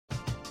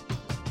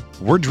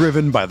We're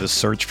driven by the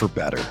search for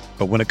better.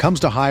 But when it comes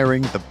to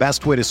hiring, the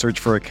best way to search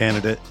for a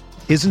candidate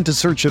isn't to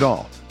search at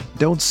all.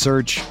 Don't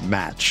search,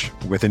 match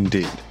with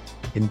Indeed.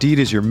 Indeed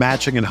is your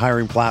matching and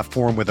hiring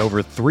platform with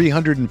over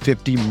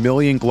 350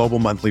 million global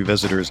monthly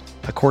visitors,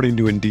 according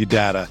to Indeed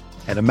data,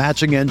 and a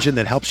matching engine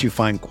that helps you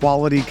find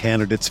quality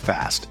candidates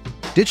fast.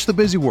 Ditch the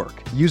busy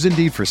work. Use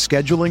Indeed for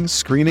scheduling,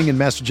 screening, and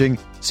messaging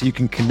so you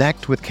can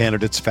connect with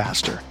candidates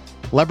faster.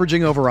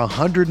 Leveraging over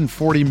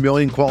 140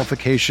 million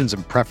qualifications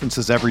and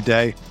preferences every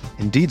day,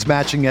 Indeed's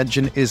matching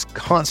engine is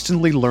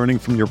constantly learning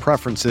from your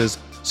preferences,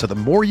 so the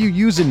more you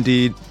use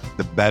Indeed,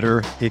 the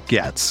better it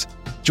gets.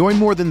 Join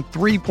more than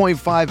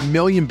 3.5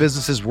 million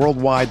businesses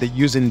worldwide that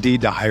use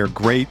Indeed to hire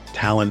great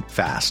talent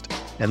fast.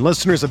 And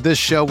listeners of this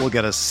show will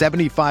get a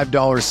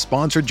 $75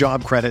 sponsored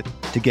job credit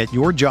to get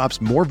your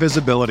jobs more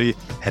visibility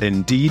at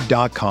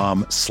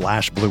Indeed.com/Blue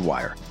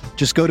Wire.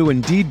 Just go to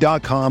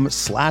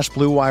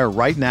Indeed.com/Blue Wire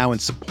right now and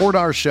support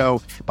our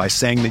show by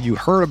saying that you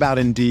heard about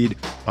Indeed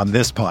on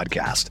this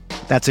podcast.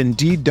 That's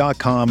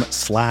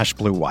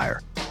Indeed.com/Blue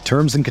Wire.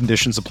 Terms and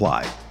conditions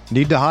apply.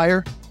 Need to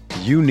hire?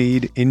 You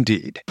need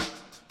Indeed.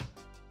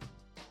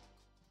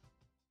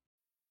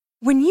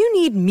 When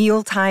you need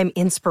mealtime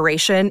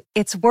inspiration,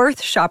 it's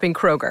worth shopping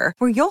Kroger,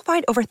 where you'll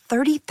find over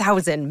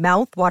 30,000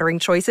 mouth-watering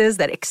choices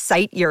that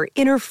excite your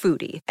inner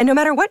foodie. And no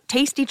matter what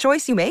tasty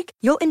choice you make,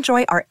 you'll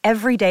enjoy our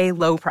everyday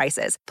low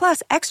prices,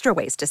 plus extra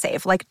ways to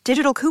save, like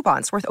digital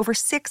coupons worth over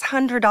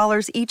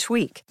 $600 each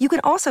week. You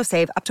can also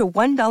save up to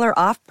 $1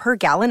 off per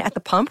gallon at the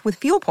pump with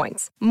fuel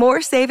points.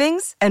 More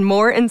savings and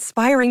more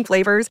inspiring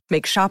flavors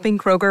make shopping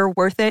Kroger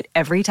worth it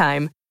every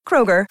time.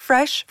 Kroger,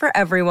 fresh for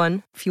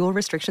everyone. Fuel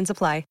restrictions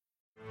apply.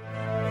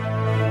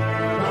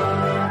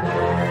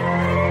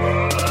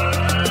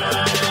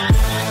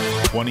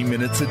 20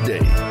 minutes a day,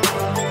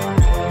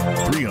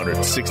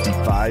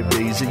 365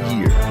 days a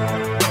year.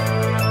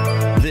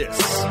 This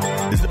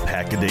is the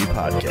Pack a Day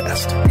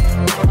Podcast.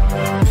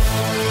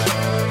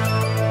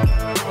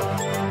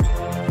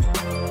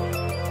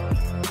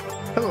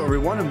 Hello,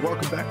 everyone, and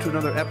welcome back to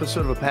another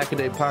episode of a Pack a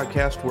Day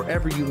Podcast,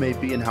 wherever you may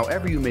be and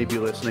however you may be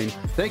listening.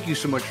 Thank you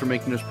so much for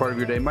making this part of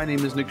your day. My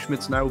name is Nick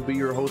Schmitz, and I will be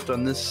your host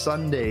on this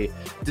Sunday,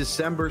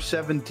 December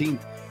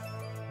 17th,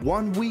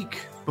 1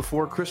 week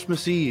before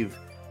Christmas Eve.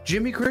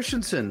 Jimmy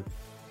Christensen,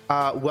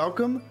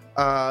 welcome.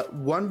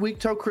 1 week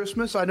till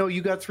Christmas. I know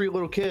you got 3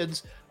 little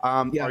kids.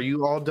 Yeah. Are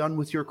you all done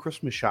with your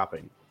Christmas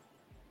shopping?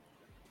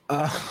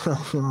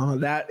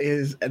 That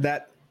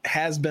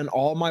has been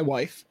all my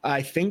wife.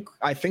 I think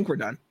we're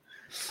done.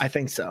 I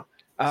think so.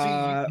 You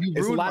it's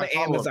a ruined lot my of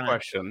follow-up Amazon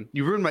question.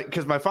 You ruined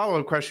because my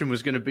follow-up question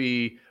was going to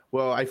be,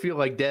 well, I feel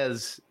like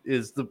Des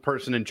is the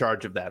person in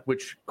charge of that,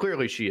 which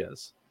clearly she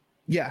is.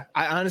 Yeah,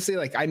 I honestly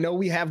I know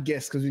we have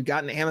gifts because we've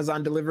gotten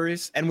Amazon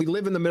deliveries, and we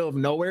live in the middle of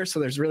nowhere, so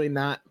there's really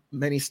not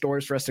many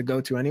stores for us to go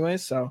to anyway.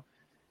 So,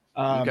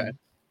 Okay.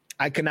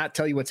 I cannot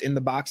tell you what's in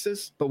the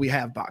boxes, but we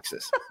have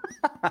boxes.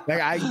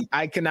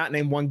 I cannot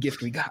name one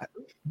gift we got,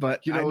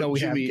 but I know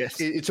we Jimmy, have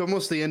gifts. it's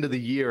almost the end of the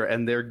year,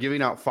 and they're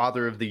giving out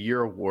Father of the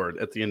Year award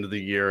at the end of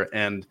the year,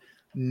 and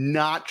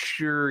not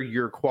sure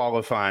you're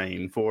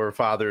qualifying for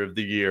Father of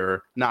the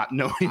Year, not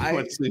knowing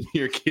what's in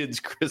your kids'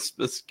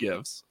 Christmas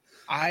gifts.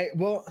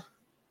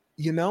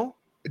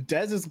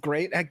 Des is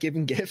great at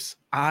giving gifts.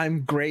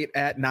 I'm great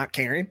at not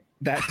caring.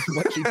 That's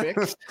what she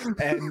picks,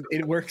 and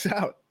it works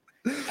out.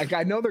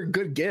 I know they're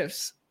good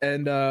gifts,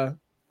 and I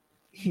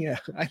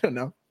don't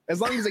know.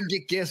 As long as they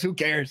get gifts, who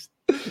cares?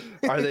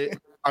 Are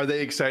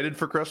they excited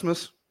for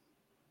Christmas?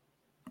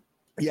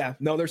 Yeah,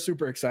 no, they're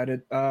super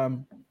excited.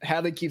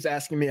 Hadley keeps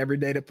asking me every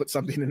day to put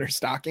something in her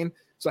stocking.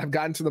 So I've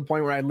gotten to the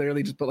point where I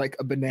literally just put like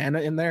a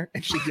banana in there,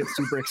 and she gets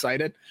super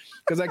excited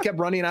because I kept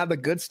running out of the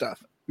good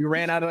stuff. We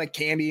ran out of like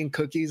candy and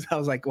cookies. I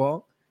was like,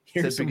 well,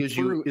 here's some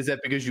fruit. Is that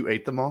because you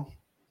ate them all?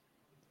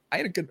 I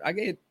had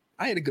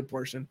a good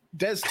portion.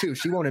 Des too.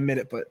 She won't admit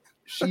it, but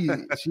she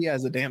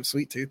has a damn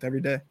sweet tooth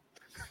every day.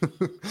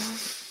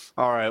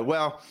 All right.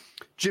 Well,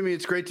 Jimmy,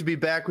 it's great to be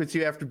back with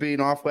you after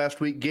being off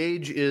last week.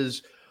 Gage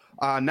is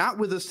not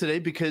with us today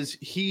because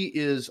he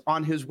is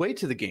on his way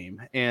to the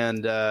game,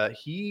 and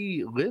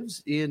he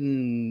lives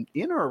in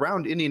or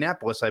around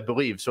Indianapolis, I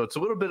believe. So it's a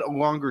little bit a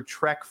longer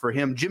trek for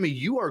him. Jimmy,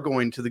 you are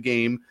going to the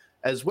game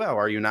as well,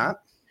 are you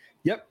not?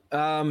 Yep.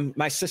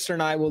 My sister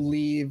and I will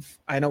leave.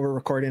 I know we're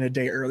recording a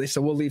day early,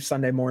 so we'll leave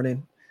Sunday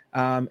morning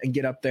and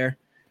get up there.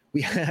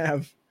 We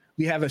have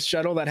a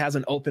shuttle that has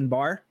an open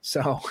bar,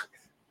 so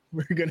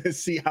we're gonna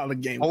see how the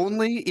game.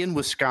 Only in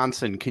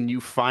Wisconsin can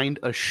you find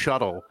a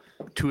shuttle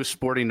to a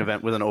sporting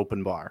event with an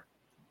open bar.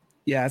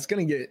 Yeah, it's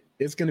gonna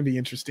be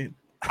interesting.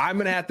 I'm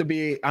gonna have to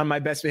be on my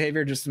best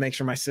behavior just to make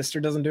sure my sister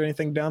doesn't do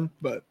anything dumb,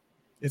 but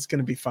it's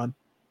gonna be fun.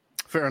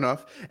 Fair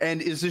enough.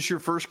 And is this your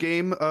first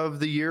game of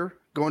the year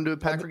going to a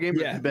Packer game?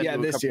 Yeah,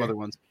 this year. Other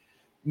ones?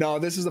 No,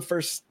 this is the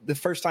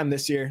first time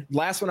this year.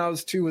 Last one I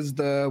was to was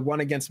the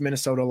one against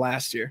Minnesota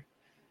last year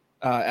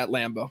at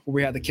Lambeau, where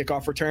we had the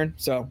kickoff return.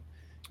 So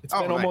it's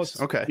been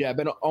almost okay. Yeah,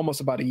 been almost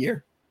about a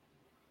year.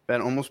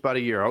 Been almost about a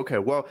year. Okay,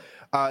 well,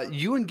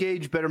 you and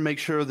Gage better make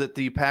sure that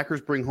the Packers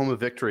bring home a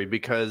victory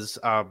because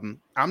I'm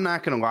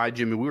not going to lie,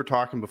 Jimmy. We were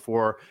talking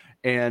before,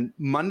 and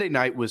Monday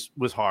night was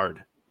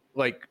hard.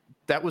 Like,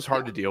 that was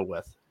hard to deal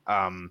with.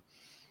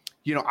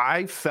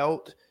 I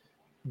felt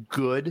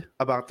good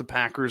about the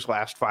Packers'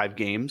 last 5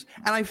 games,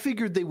 and I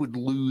figured they would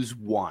lose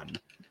one.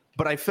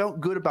 But I felt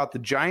good about the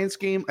Giants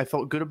game, I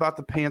felt good about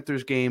the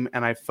Panthers game,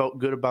 and I felt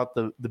good about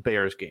the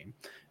Bears game.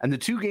 And the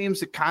 2 games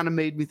that kind of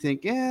made me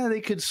think,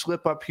 they could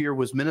slip up here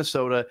was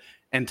Minnesota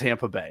and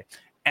Tampa Bay.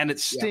 And it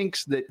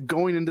stinks that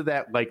going into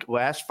that like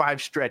last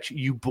 5 stretch,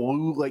 you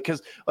blew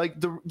because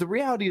the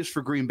reality is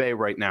for Green Bay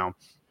right now,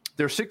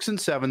 they're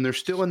 6-7, they're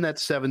still in that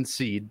 7th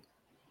seed.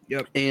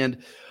 Yep. And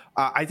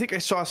I think I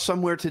saw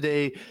somewhere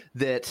today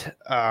that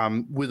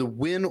with a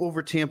win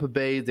over Tampa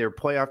Bay, their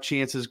playoff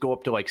chances go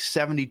up to like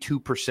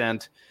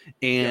 72%.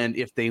 And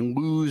if they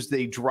lose,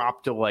 they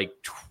drop to like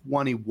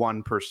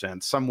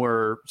 21%,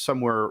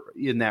 somewhere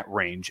in that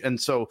range. And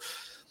so,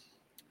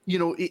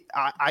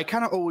 I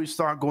kind of always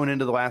thought going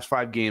into the last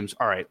 5 games,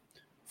 all right,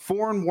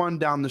 4-1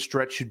 down the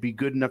stretch should be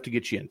good enough to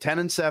get you in.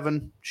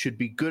 10-7 should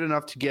be good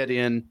enough to get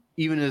in,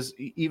 even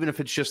if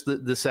it's just the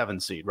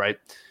 7th seed, right?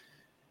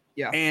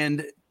 Yeah.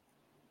 And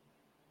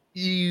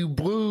you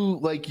blew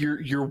like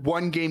your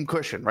 1 game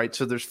cushion, right?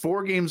 So there's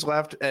 4 games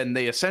left, and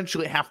they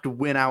essentially have to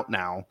win out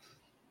now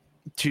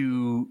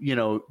to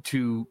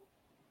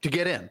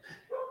get in.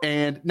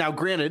 And now,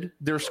 granted,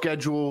 their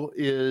schedule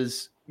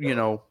is,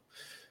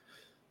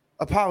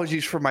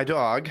 apologies for my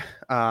dog.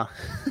 I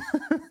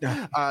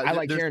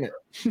like hearing it.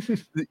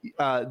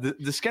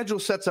 The schedule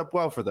sets up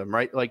well for them,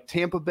 right? Like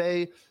Tampa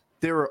Bay,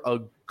 they're a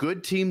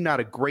good team,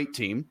 not a great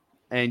team,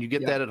 and you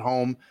get that at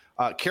home.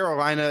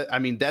 Carolina, I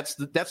mean, that's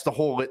the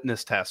whole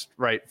litmus test,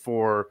 right,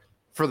 for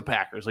the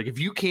Packers. Like, if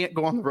you can't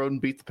go on the road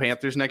and beat the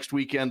Panthers next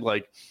weekend,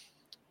 like,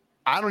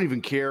 I don't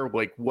even care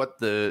like what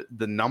the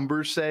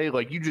numbers say.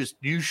 Like,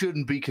 you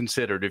shouldn't be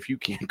considered if you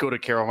can't go to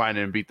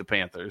Carolina and beat the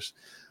Panthers.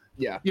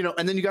 Yeah.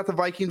 And then you got the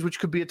Vikings, which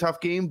could be a tough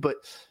game, but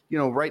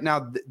right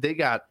now they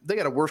got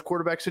a worse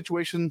quarterback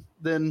situation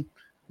than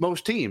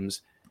most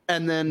teams.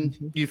 And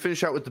then you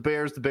finish out with the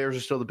Bears. The Bears are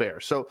still the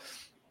Bears. So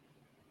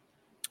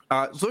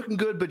it's looking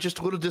good, but just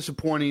a little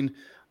disappointing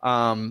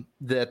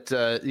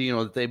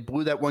that they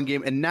blew that 1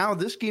 game. And now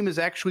this game is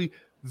actually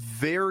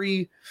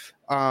very,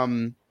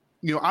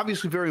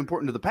 obviously very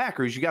important to the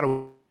Packers. You got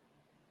to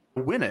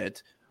win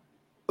it,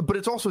 but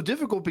it's also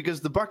difficult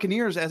because the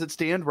Buccaneers, as it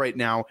stands right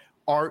now,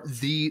 are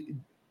the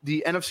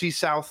NFC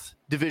South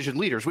division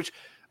leaders, which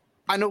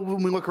I know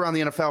when we look around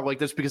the NFL like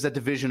this, because that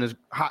division is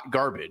hot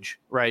garbage,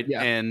 right?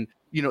 Yeah. And,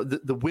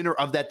 the winner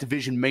of that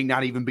division may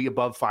not even be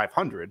above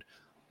 500.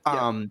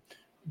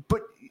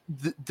 But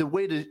the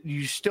way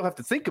you still have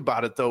to think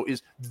about it, though,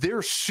 is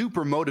they're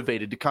super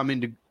motivated to come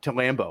into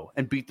Lambeau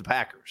and beat the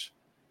Packers.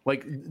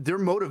 Like, their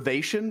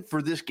motivation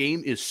for this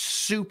game is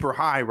super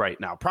high right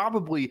now,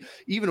 probably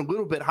even a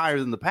little bit higher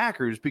than the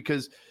Packers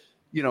because,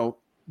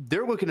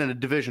 they're looking at a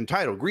division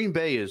title. Green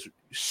Bay is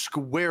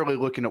squarely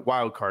looking at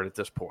wild card at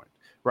this point,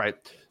 right?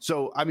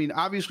 So, I mean,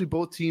 obviously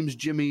both teams,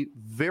 Jimmy,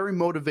 very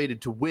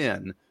motivated to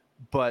win,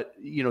 but,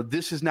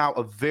 this is now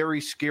a very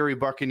scary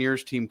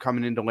Buccaneers team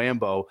coming into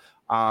Lambeau.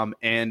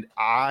 And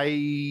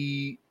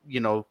I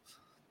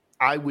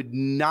would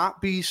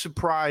not be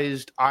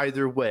surprised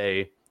either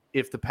way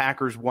if the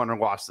Packers won or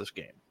lost this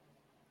game.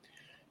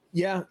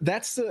 Yeah,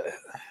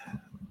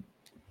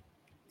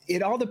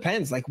 it all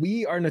depends. Like,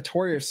 we are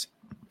notorious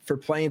for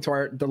playing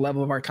to the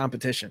level of our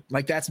competition.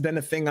 Like, that's been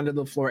a thing under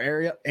the floor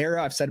era.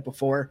 I've said it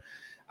before.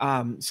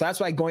 So that's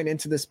why going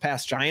into this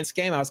past Giants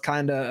game, I was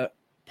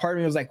part of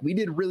me was like, we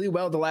did really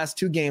well the last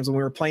 2 games when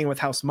we were playing with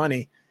house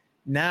money.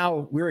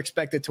 Now we're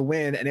expected to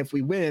win. And if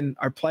we win,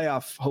 our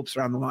playoff hopes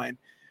are on the line.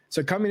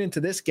 So coming into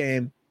this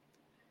game,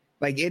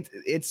 like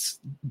it's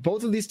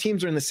both of these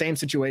teams are in the same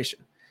situation.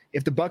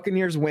 If the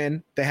Buccaneers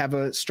win, they have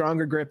a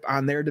stronger grip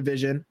on their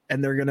division,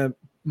 and they're going to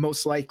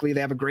most likely,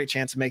 they have a great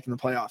chance of making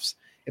the playoffs.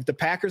 If the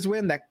Packers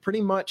win, that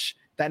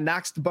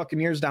knocks the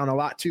Buccaneers down a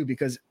lot too,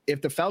 because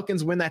if the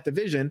Falcons win that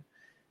division,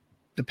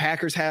 the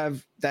Packers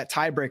have that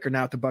tiebreaker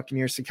now at the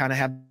Buccaneers to kind of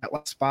have that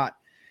last spot.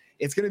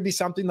 It's going to be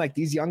something like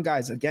these young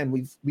guys. Again,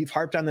 we've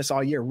harped on this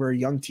all year. We're a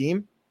young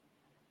team,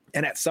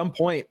 and at some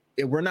point,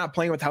 we're not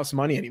playing with house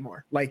money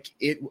anymore. Like,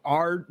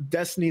 our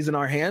destiny's in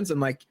our hands,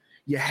 and like,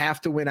 you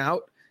have to win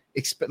out.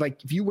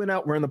 Like, if you win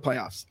out, we're in the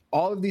playoffs.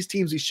 All of these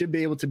teams we should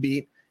be able to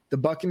beat. The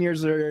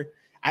Buccaneers are.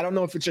 I don't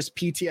know if it's just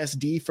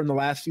PTSD from the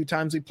last few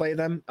times we play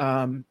them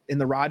in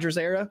the Rodgers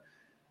era,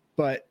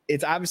 but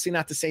it's obviously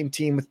not the same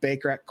team with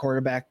Baker at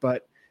quarterback.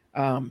 But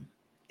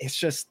it's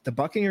just the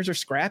Buccaneers are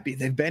scrappy.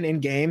 They've been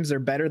in games. They're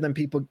better than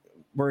people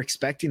were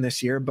expecting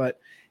this year. But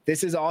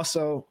this is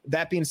also,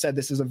 that being said,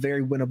 this is a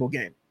very winnable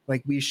game.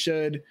 Like, we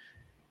should,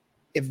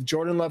 if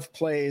Jordan Love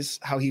plays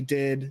how he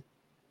did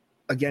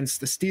against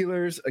the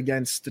Steelers,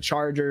 against the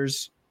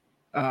Chargers,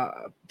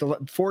 the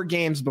 4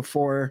 games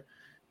before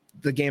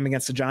the game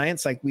against the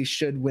Giants, like, we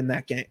should win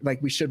that game.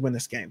 Like, we should win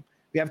this game.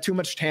 We have too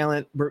much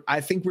talent.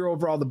 I think we're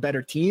overall the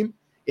better team.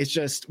 It's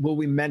just, will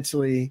we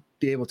mentally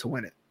be able to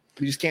win it.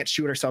 We just can't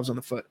shoot ourselves on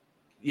the foot.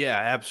 Yeah,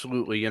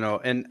 absolutely.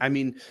 And I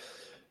mean,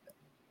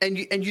 and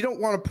you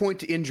don't want to point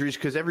to injuries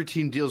because every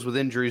team deals with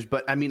injuries.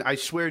 But I mean, I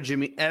swear,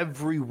 Jimmy,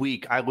 every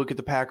week I look at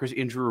the Packers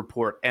injury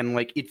report and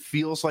like it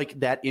feels like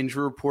that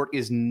injury report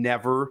is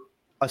never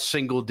a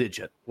single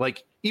digit.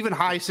 Like even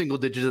high single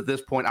digits at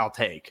this point, I'll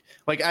take.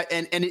 Like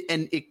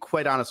it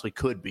quite honestly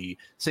could be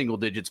single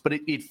digits, but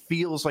it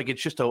feels like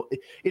it's just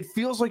it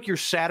feels like your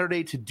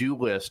Saturday to-do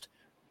list,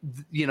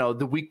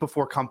 the week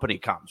before company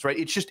comes, right?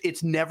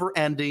 It's never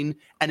ending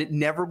and it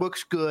never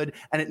looks good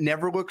and it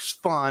never looks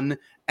fun.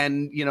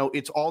 And,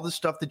 it's all the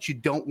stuff that you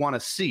don't want to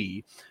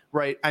see,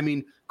 right? I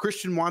mean,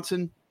 Christian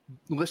Watson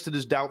listed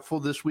as doubtful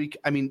this week.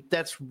 I mean,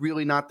 that's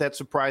really not that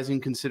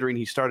surprising considering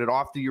he started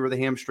off the year with a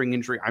hamstring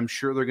injury. I'm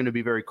sure they're going to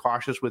be very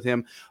cautious with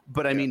him,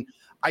 but I mean,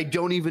 I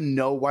don't even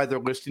know why they're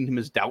listing him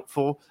as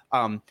doubtful,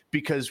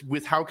 because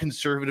with how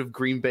conservative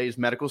Green Bay's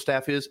medical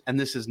staff is, and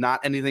this is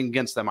not anything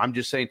against them, I'm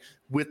just saying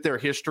with their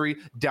history,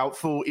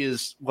 doubtful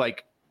is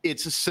like,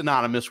 it's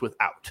synonymous with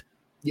out.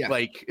 Yeah.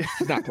 Like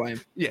he's not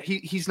playing. Yeah.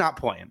 He's not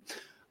playing.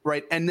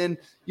 Right. And then,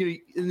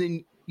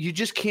 you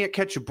just can't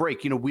catch a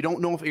break. We don't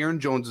know if Aaron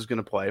Jones is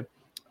going to play.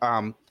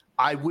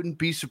 I wouldn't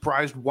be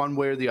surprised one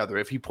way or the other.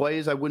 If he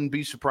plays, I wouldn't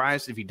be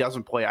surprised. If he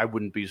doesn't play, I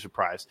wouldn't be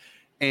surprised.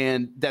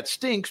 And that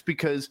stinks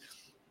because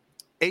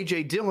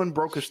A.J. Dillon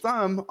broke his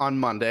thumb on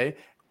Monday.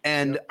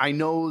 And I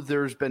know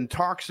there's been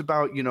talks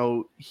about,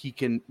 he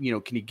can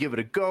he give it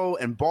a go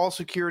and ball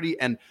security.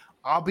 And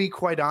I'll be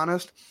quite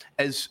honest,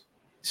 as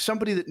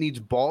somebody that needs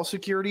ball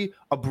security,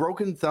 a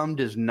broken thumb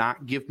does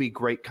not give me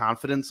great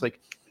confidence. Like,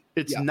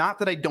 it's not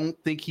that I don't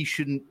think he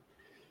shouldn't.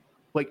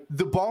 Like,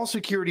 the ball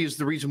security is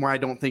the reason why I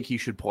don't think he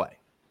should play,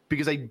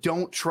 because I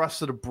don't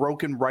trust that a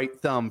broken right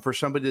thumb for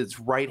somebody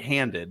that's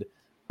right-handed,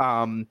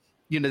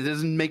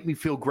 doesn't make me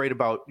feel great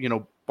about,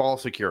 ball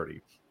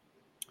security.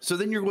 So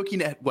then you're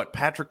looking at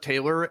Patrick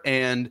Taylor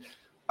and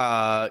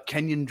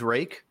Kenyon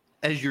Drake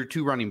as your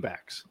two running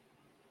backs.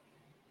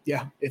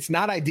 Yeah, it's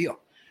not ideal.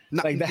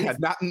 Not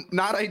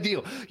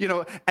ideal,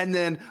 and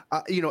then,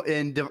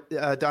 and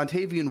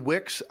Dontavian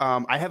Wicks,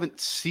 I haven't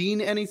seen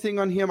anything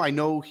on him. I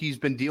know he's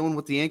been dealing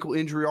with the ankle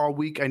injury all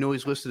week. I know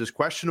he's listed as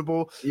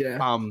questionable. Yeah.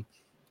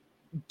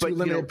 But two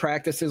limited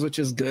practices, which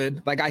is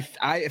good. Like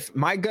if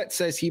my gut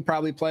says he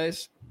probably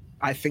plays,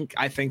 I think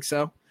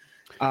so.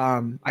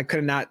 I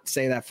could not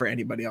say that for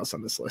anybody else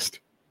on this list.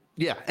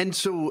 Yeah. And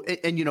so,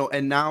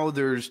 and now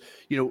there's,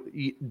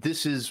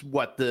 this is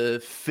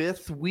the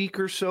fifth week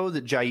or so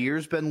that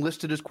Jair's been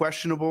listed as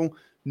questionable.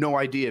 No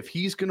idea if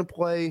he's going to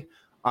play.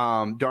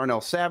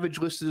 Darnell Savage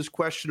listed as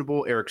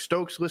questionable. Eric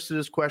Stokes listed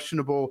as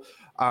questionable.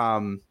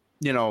 So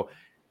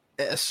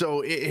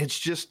it's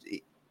just,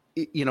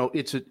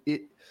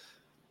 it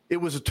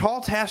was a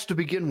tall task to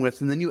begin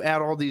with. And then you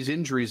add all these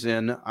injuries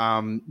in,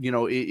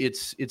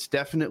 it's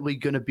definitely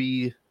going to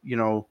be,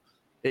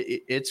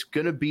 it's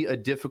going to be a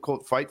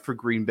difficult fight for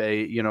Green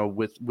Bay,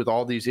 with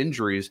all these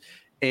injuries.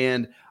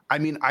 And I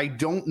mean, I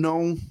don't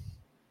know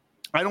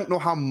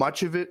how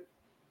much of it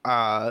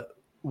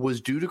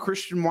was due to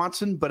Christian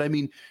Watson, but I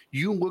mean,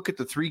 you look at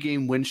the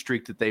 3-game win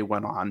streak that they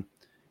went on,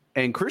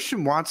 and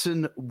Christian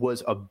Watson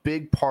was a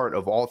big part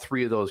of all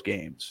 3 of those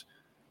games.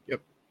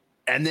 Yep.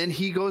 And then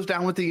he goes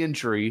down with the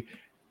injury,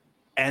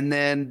 and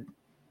then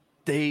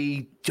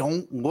they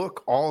don't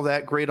look all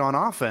that great on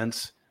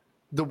offense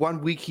the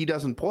 1 week he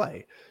doesn't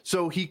play.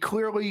 So he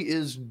clearly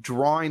is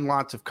drawing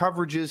lots of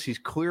coverages. He's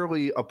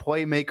clearly a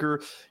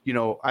playmaker.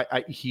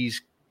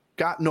 He's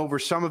gotten over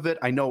some of it.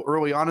 I know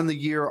early on in the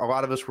year, a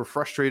lot of us were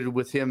frustrated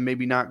with him,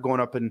 maybe not going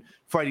up and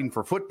fighting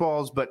for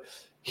footballs, but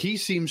he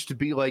seems to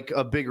be like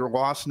a bigger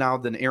loss now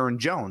than Aaron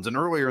Jones. And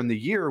earlier in the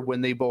year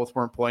when they both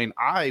weren't playing,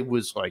 I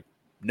was like,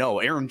 no,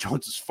 Aaron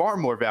Jones is far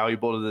more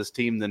valuable to this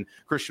team than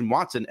Christian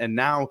Watson. And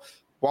now,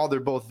 while they're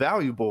both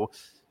valuable,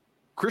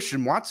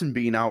 Christian Watson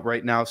being out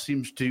right now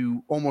seems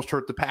to almost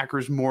hurt the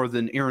Packers more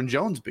than Aaron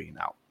Jones being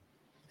out.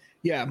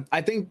 Yeah,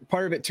 I think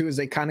part of it too is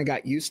they kind of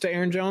got used to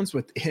Aaron Jones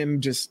with him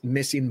just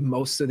missing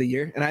most of the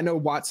year. And I know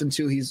Watson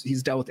too,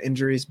 he's dealt with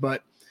injuries,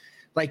 but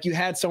like you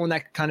had someone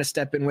that could kind of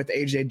step in with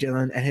A.J.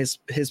 Dillon and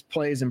his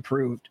plays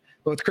improved.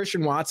 But with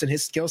Christian Watson,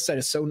 his skill set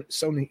is so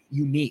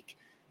unique.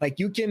 Like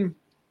you can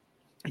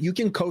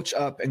coach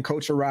up and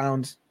coach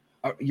around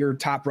your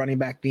top running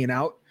back being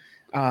out.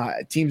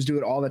 Teams do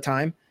it all the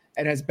time.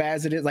 And as bad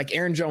as it is, like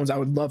Aaron Jones, I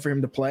would love for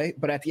him to play.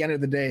 But at the end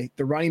of the day,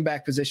 the running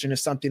back position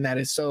is something that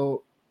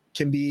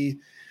can be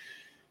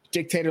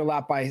dictated a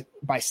lot by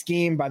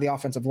scheme, by the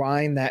offensive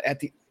line,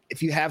 that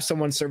if you have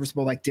someone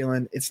serviceable like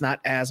Dillon, it's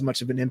not as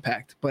much of an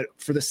impact. But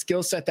for the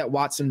skill set that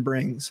Watson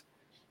brings,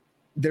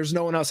 there's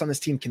no one else on this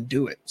team can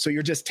do it. So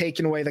you're just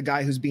taking away the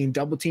guy who's being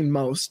double teamed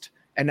most.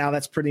 And now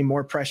that's putting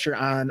more pressure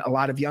on a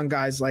lot of young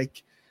guys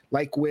like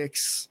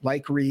Wicks,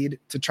 like Reed,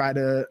 to try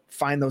to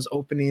find those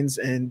openings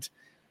and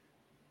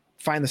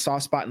find the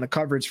soft spot in the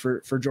coverage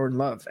for Jordan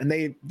Love. And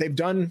they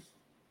didn't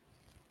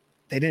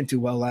do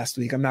well last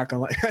week. I'm not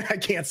going to lie. I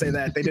can't say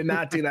that. They did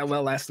not do that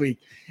well last week.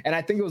 And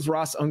I think it was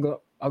Ross Unglum.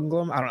 I don't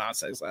know how to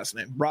say his last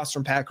name. Ross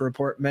from Packer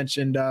Report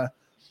mentioned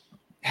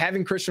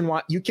having Christian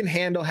Watt, you can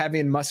handle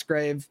having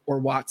Musgrave or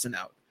Watson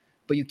out,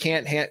 but you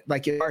can't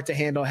it's hard to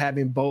handle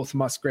having both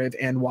Musgrave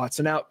and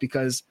Watson out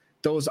because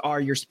those are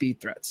your speed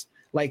threats.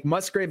 Like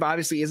Musgrave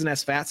obviously isn't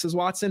as fast as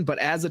Watson, but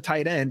as a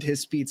tight end,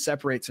 his speed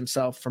separates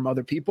himself from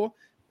other people.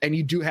 And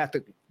you do have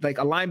to, like,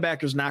 a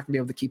linebacker's not gonna be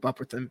able to keep up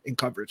with him in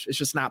coverage. It's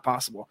just not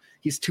possible.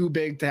 He's too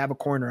big to have a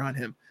corner on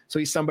him. So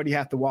he's somebody you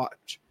have to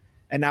watch.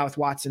 And now with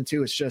Watson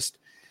too, it's just,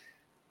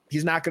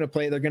 he's not going to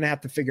play. They're going to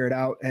have to figure it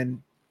out.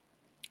 And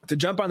to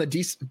jump on the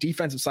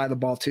defensive side of the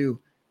ball too,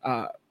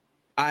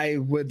 I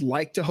would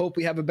like to hope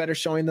we have a better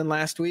showing than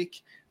last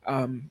week.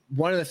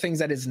 One of the things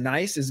that is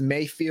nice is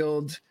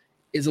Mayfield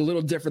is a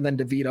little different than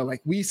DeVito.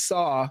 Like we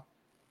saw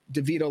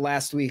DeVito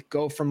last week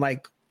go from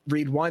like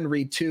read 1,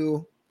 read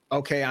 2.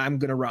 Okay, I'm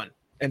going to run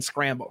and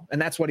scramble.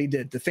 And that's what he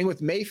did. The thing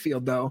with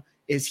Mayfield though,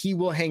 is he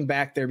will hang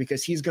back there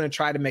because he's going to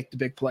try to make the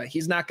big play.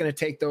 He's not going to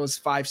take those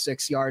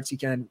 5-6 yards he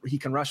can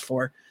rush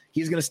for.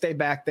 He's going to stay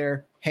back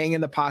there, hang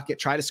in the pocket,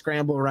 try to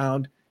scramble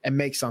around and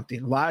make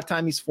something. A lot of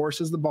time he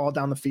forces the ball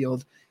down the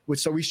field,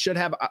 so we should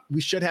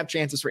have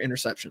chances for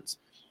interceptions.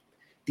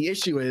 The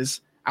issue is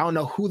I don't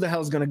know who the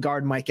hell is going to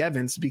guard Mike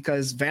Evans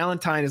because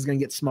Valentine is going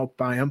to get smoked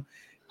by him.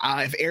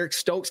 If Eric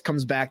Stokes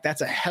comes back,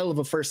 that's a hell of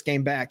a first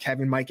game back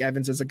having Mike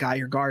Evans as a guy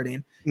you're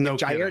guarding. No, if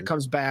Jair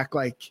comes back,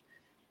 like,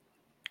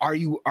 are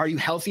you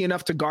healthy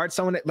enough to guard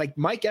someone like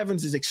Mike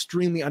Evans is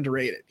extremely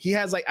underrated. He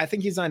has I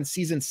think he's on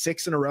season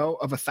 6 in a row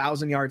of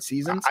 1,000-yard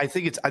seasons. I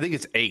think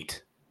it's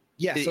 8.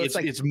 Yeah, so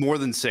it's more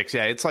than 6.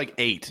 Yeah, it's like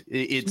 8.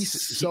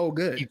 He's so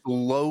good. He's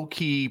low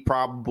key,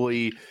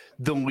 probably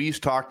the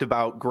least talked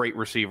about great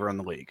receiver in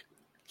the league.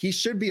 He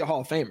should be a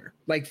Hall of Famer.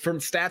 Like from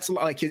stats,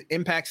 like his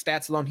impact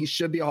stats alone, he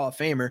should be a Hall of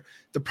Famer.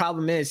 The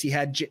problem is he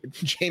had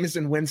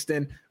Jameson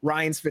Winston,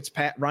 Ryan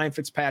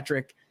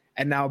Fitzpatrick,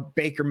 and now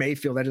Baker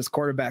Mayfield at his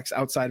quarterbacks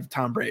outside of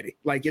Tom Brady.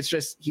 Like it's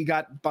just he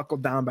got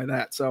buckled down by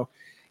that. So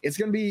it's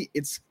gonna be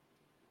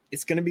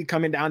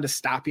coming down to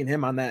stopping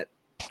him on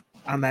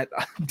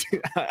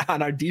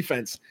our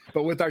defense.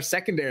 But with our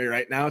secondary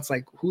right now, it's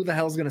like who the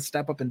hell is gonna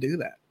step up and do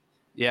that?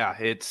 Yeah,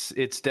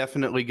 it's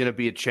definitely gonna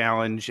be a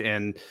challenge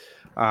and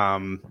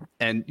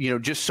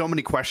just so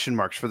many question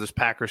marks for this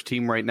Packers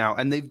team right now.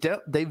 And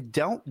they've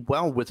dealt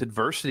well with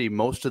adversity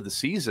most of the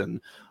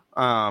season.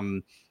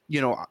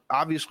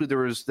 Obviously there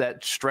was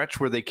that stretch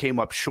where they came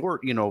up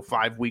short,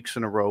 5 weeks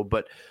in a row.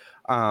 But,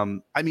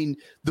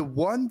 the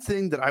one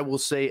thing that I will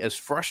say, as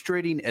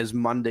frustrating as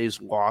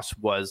Monday's loss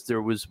was,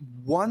 there was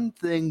one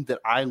thing that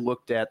I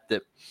looked at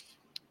that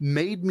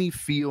made me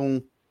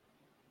feel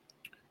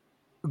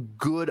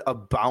good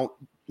about,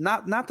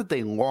 not that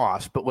they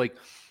lost, but like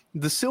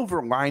the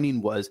silver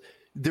lining was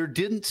there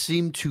didn't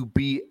seem to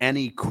be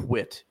any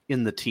quit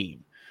in the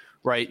team,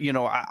 right? Yep.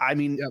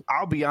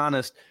 I'll be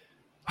honest.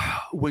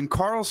 When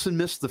Carlson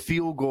missed the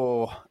field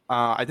goal,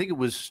 I think it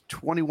was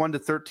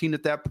 21-13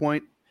 at that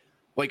point.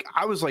 Like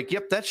I was like,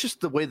 "Yep, that's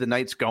just the way the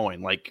night's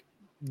going." Like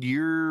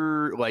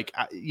you're like,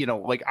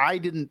 I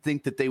didn't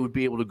think that they would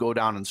be able to go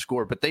down and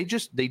score, but they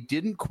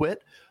didn't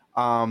quit.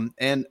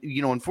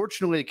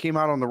 Unfortunately, it came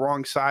out on the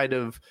wrong side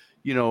of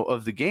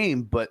the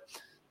game. But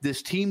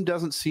this team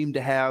doesn't seem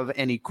to have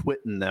any quit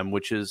in them,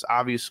 which is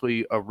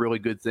obviously a really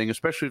good thing,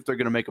 especially if they're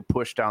going to make a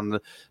push down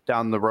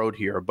the road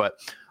here. But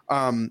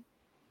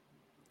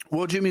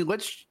well, Jimmy,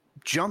 let's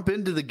jump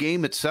into the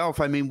game itself.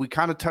 I mean, we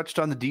kind of touched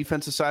on the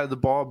defensive side of the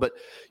ball, but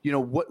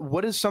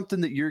what is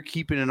something that you're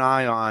keeping an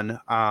eye on,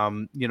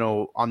 on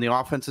the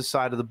offensive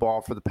side of the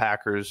ball for the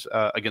Packers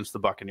against the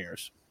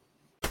Buccaneers?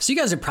 So you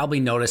guys have probably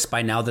noticed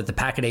by now that the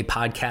Pack-A-Day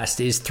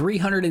podcast is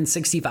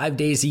 365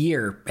 days a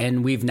year,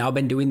 and we've now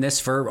been doing this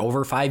for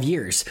over 5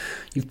 years.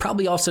 You've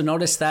probably also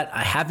noticed that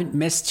I haven't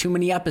missed too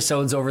many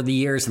episodes over the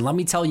years, and let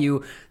me tell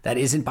you, that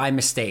isn't by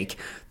mistake.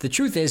 The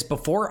truth is,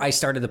 before I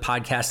started the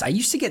podcast, I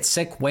used to get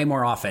sick way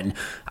more often.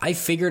 I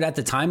figured at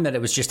the time that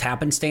it was just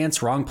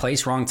happenstance, wrong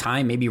place, wrong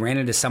time, maybe ran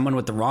into someone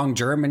with the wrong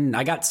germ, and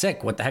I got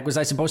sick. What the heck was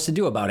I supposed to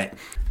do about it?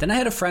 Then I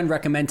had a friend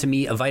recommend to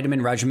me a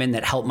vitamin regimen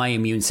that helped my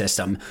immune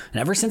system, and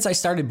ever since I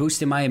started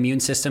boosting my immune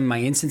system, my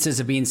instances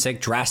of being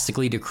sick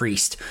drastically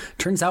decreased.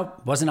 Turns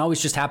out, wasn't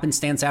always just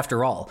happenstance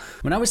after all.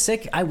 When I was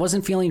sick, I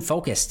wasn't feeling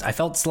focused. I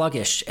felt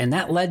sluggish, and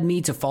that led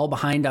me to fall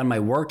behind on my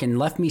work and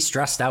left me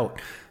stressed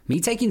out. Me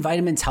taking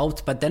vitamins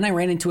helped, but then I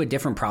ran into a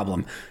different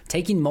problem.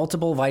 Taking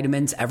multiple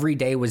vitamins every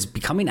day was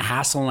becoming a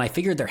hassle, and I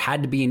figured there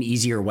had to be an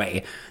easier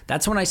way.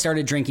 That's when I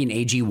started drinking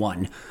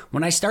AG1.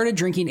 When I started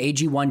drinking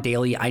AG1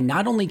 daily, I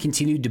not only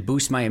continued to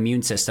boost my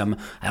immune system,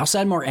 I also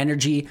had more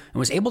energy and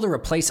was able to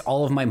replace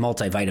all of my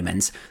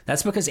multivitamins.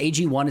 That's because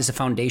AG1 is a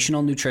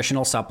foundational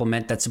nutritional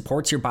supplement that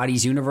supports your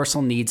body's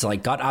universal needs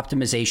like gut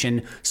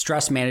optimization,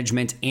 stress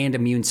management, and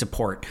immune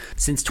support.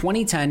 Since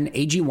 2010,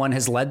 AG1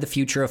 has led the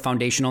future of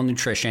foundational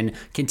nutrition,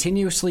 continuing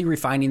continuously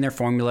refining their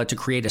formula to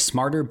create a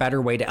smarter,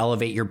 better way to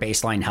elevate your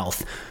baseline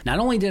health. Not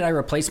only did I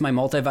replace my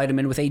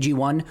multivitamin with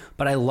AG1,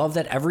 but I love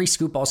that every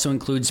scoop also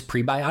includes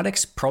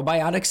prebiotics,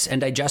 probiotics,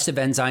 and digestive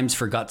enzymes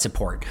for gut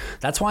support.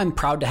 That's why I'm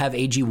proud to have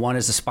AG1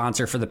 as a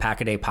sponsor for the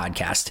Pack a Day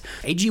podcast.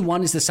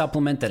 AG1 is the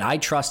supplement that I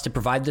trust to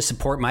provide the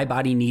support my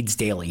body needs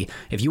daily.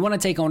 If you want to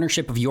take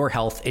ownership of your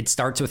health, it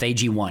starts with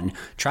AG1.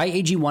 Try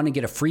AG1 and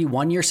get a free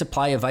 1-year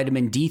supply of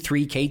vitamin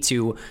D3,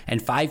 K2,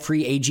 and 5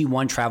 free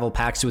AG1 travel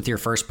packs with your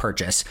first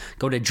purchase.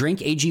 Go to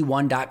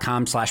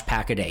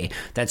drinkag1.com/packaday.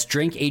 That's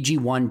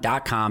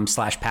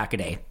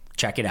drinkag1.com/packaday.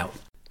 Check it out.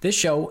 This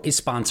show is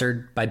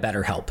sponsored by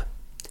BetterHelp.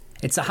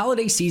 It's the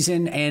holiday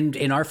season, and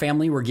in our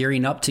family, we're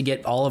gearing up to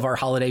get all of our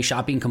holiday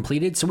shopping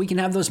completed so we can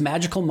have those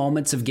magical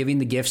moments of giving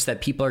the gifts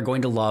that people are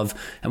going to love,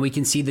 and we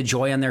can see the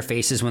joy on their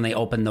faces when they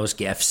open those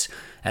gifts.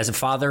 As a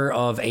father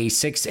of a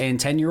 6 and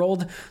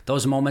 10-year-old,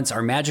 those moments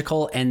are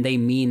magical and they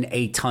mean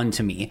a ton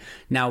to me.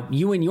 Now,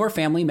 you and your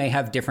family may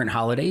have different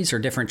holidays or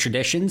different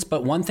traditions,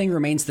 but one thing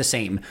remains the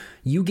same.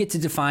 You get to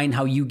define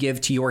how you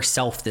give to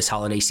yourself this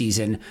holiday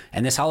season,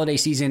 and this holiday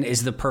season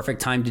is the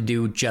perfect time to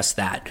do just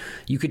that.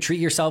 You could treat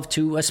yourself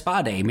to a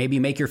spa day, maybe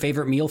make your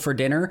favorite meal for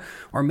dinner,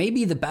 or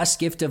maybe the best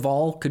gift of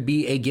all could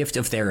be a gift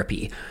of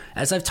therapy.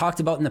 As I've talked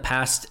about in the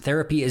past,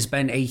 therapy has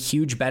been a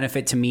huge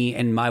benefit to me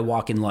in my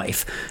walk in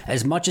life.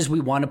 As much as we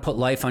want to put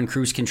life on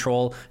cruise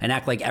control and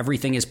act like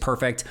everything is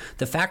perfect,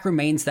 the fact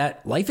remains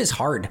that life is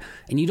hard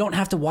and you don't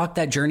have to walk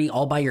that journey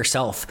all by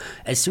yourself.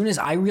 As soon as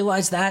I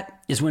realized that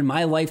is when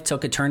my life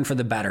took a turn for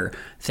the better.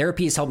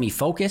 Therapy has helped me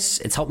focus,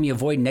 it's helped me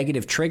avoid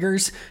negative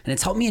triggers, and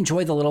it's helped me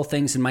enjoy the little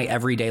things in my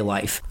everyday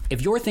life.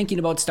 If you're thinking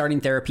about starting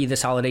therapy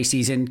this holiday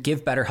season,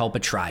 give BetterHelp a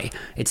try.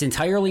 It's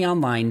entirely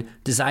online,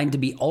 designed to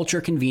be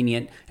ultra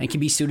convenient, and can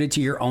be suited to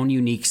your own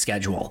unique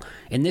schedule.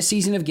 In this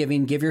season of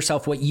giving, give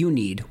yourself what you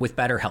need with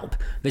BetterHelp.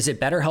 Visit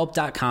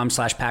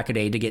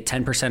BetterHelp.com/packaday to get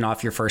 10%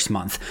 off your first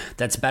month.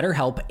 That's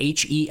BetterHelp,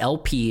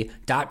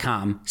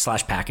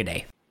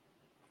 HELP.com/packaday.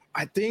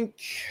 I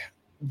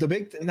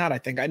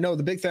know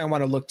the big thing I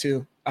want to look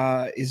to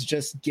is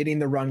just getting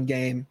the run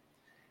game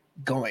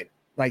going.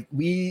 Like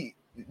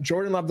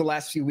Jordan Love the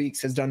last few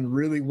weeks has done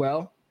really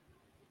well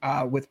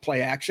with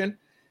play action.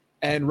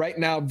 And right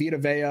now, Vita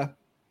Vea,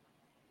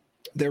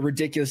 their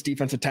ridiculous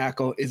defensive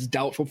tackle, is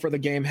doubtful for the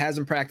game,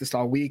 hasn't practiced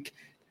all week.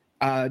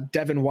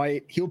 Devin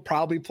White, he'll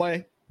probably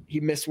play. He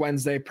missed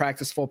Wednesday,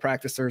 full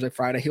practice Thursday,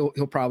 Friday. He'll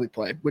probably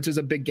play, which is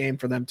a big game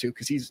for them too,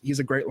 because he's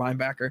a great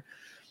linebacker.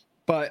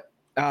 But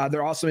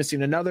they're also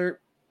missing another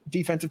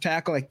defensive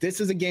tackle. Like,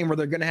 this is a game where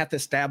they're going to have to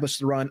establish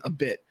the run a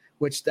bit,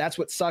 which that's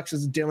what sucks,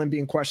 is Dylan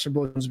being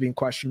questionable,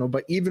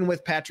 But even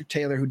with Patrick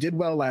Taylor, who did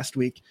well last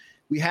week,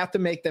 we have to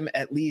make them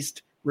at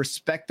least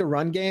respect the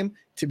run game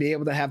to be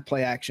able to have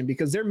play action,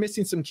 because they're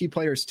missing some key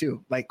players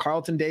too. Like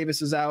Carlton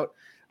Davis is out.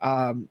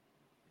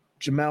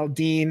 Jamel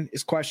Dean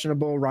is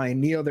questionable. Ryan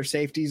Neal, their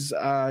safeties,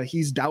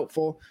 he's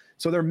doubtful.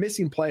 So they're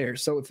missing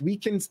players. So if we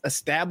can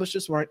establish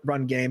this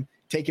run game,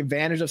 take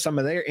advantage of some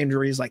of their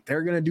injuries like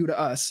they're going to do to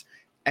us,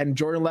 and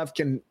Jordan Love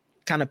can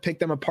kind of pick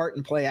them apart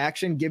and play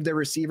action, give their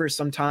receivers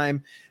some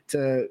time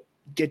to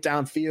get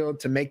downfield,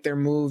 to make their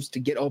moves, to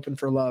get open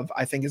for Love,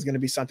 I think is going to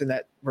be something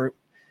that we're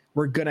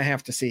going to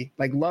have to see.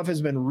 Like, Love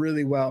has been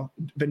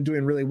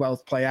doing really well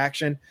with play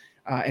action.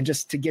 And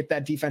just to get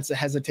that defense to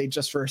hesitate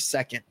just for a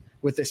second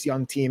with this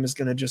young team is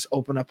going to just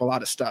open up a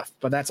lot of stuff.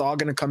 But that's all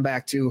going to come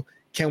back to,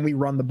 can we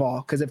run the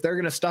ball? Because if they're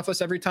going to stuff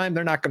us every time,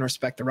 they're not going to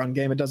respect the run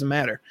game. It doesn't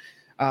matter.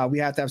 We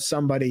have to have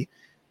somebody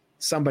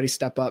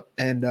step up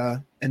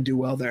and do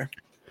well there.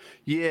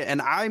 Yeah,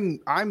 and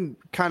I'm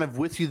kind of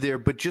with you there,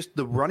 but just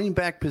the running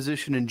back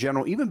position in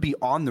general, even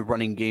beyond the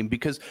running game,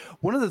 because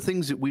one of the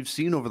things that we've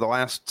seen over the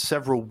last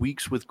several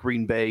weeks with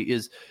Green Bay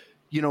is,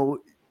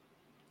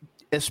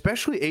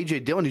 especially A.J.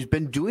 Dillon, who's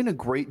been doing a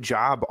great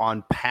job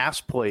on pass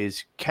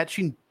plays,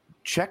 catching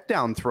check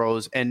down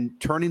throws and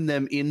turning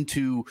them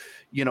into,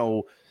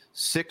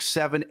 6,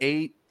 7,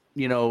 8,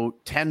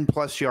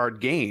 10+ yard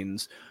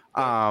gains.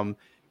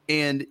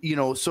 And,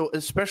 so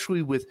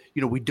especially with,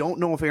 we don't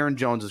know if Aaron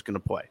Jones is going to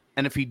play.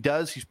 And if he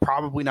does, he's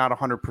probably not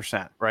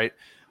 100%, right?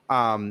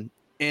 And,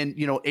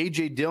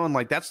 A.J. Dillon,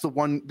 like, that's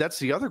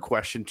the other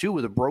question, too,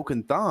 with a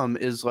broken thumb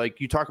is,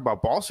 like, you talk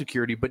about ball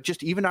security, but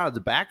just even out of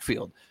the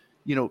backfield,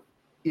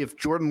 if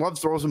Jordan Love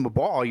throws him a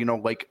ball,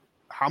 like,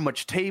 how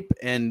much tape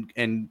and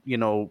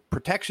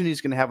protection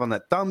he's going to have on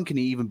that thumb. Can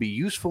he even be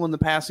useful in the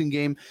passing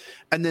game?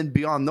 And then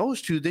beyond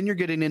those two, then you're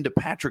getting into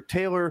Patrick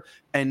Taylor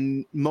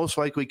and most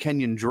likely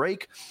Kenyon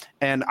Drake.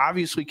 And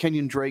obviously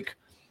Kenyon Drake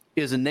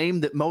is a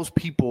name that most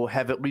people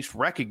have at least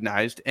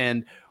recognized.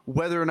 And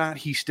whether or not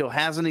he still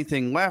has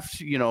anything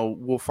left,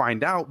 we'll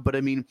find out. But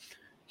I mean,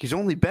 he's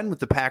only been with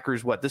the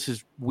Packers, this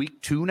is week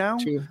 2 now,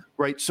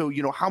 right? So,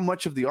 how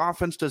much of the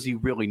offense does he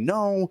really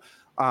know?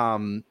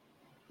 And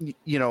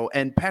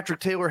Patrick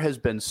Taylor has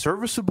been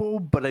serviceable,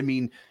 but I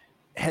mean,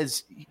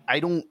 I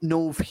don't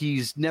know if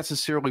he's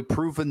necessarily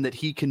proven that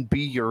he can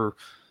be your,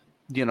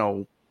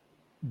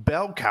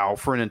 bell cow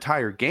for an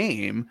entire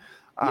game.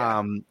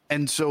 Yeah.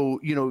 And so,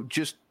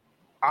 just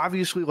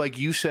obviously, like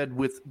you said,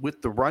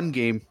 with the run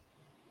game,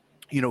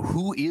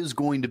 who is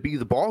going to be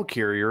the ball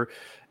carrier,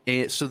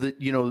 and so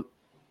that,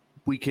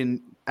 we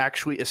can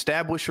actually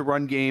establish a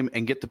run game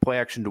and get the play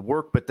action to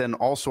work. But then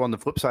also on the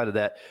flip side of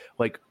that,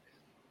 like,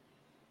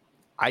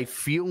 I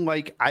feel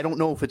like, I don't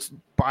know if it's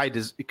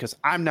because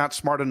I'm not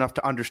smart enough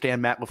to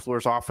understand Matt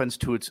LaFleur's offense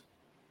to its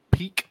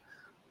peak,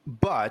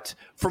 but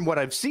from what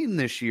I've seen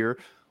this year,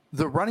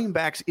 the running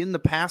backs in the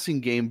passing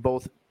game,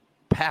 both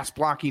pass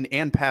blocking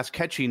and pass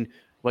catching,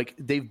 like,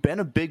 they've been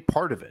a big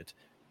part of it.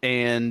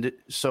 And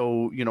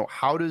so,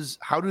 how do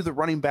the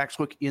running backs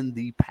look in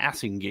the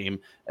passing game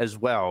as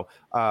well?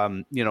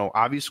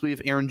 Obviously,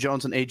 if Aaron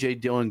Jones and A.J.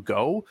 Dillon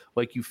go,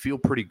 like, you feel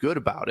pretty good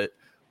about it.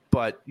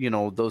 But,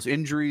 those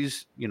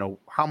injuries,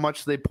 how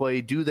much they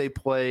play, do they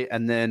play?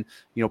 And then,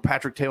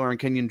 Patrick Taylor and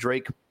Kenyon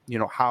Drake,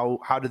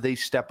 how do they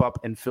step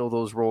up and fill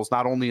those roles,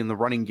 not only in the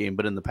running game,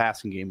 but in the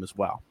passing game as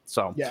well?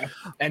 So, yeah.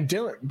 And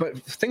Dillon, but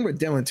the thing with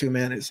Dillon too,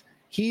 man, is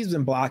he's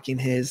been blocking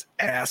his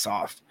ass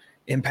off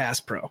in pass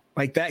pro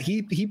like that.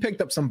 He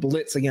picked up some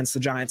blitz against the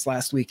Giants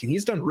last week, and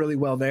he's done really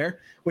well there,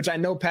 which I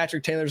know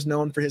Patrick Taylor's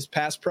known for his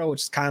pass pro,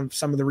 which is kind of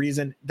some of the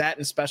reason that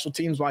in special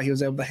teams why he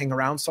was able to hang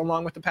around so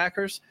long with the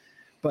Packers.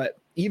 But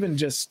even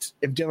just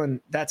if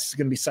Dillon, that's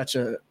going to be such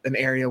an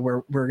area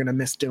where we're going to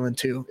miss Dillon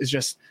too, is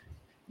just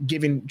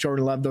giving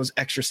Jordan Love those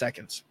extra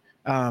seconds,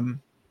 or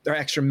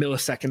extra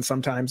milliseconds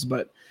sometimes.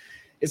 But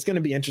it's going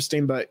to be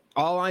interesting. But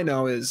all I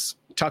know is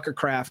Tucker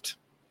Kraft,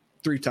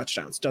 3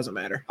 touchdowns. Doesn't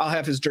matter. I'll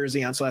have his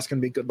jersey on, so that's going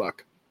to be good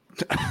luck.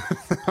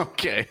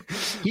 Okay.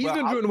 He's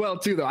been doing well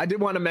too, though. I did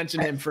want to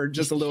mention him for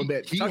just a little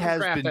bit. Tucker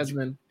Kraft has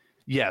been.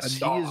 Yes,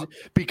 he is,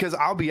 because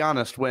I'll be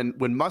honest, when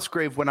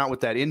Musgrave went out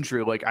with that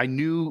injury, like, I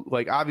knew,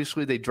 like,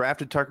 obviously they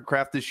drafted Tucker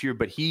Kraft this year,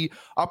 but he,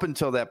 up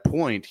until that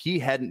point, he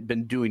hadn't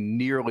been doing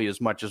nearly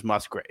as much as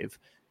Musgrave.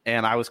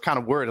 And I was kind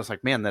of worried. I was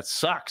like, man, that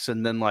sucks.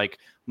 And then, like,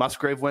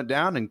 Musgrave went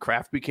down and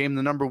Kraft became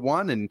the number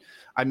 1. And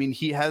I mean,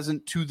 he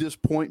hasn't to this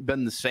point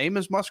been the same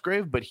as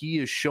Musgrave, but he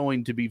is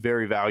showing to be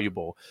very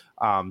valuable.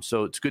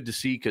 So it's good to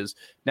see, because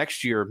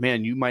next year,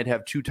 man, you might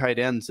have 2 tight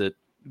ends that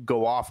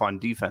go off on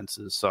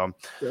defenses. So,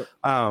 yep.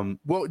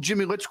 Well,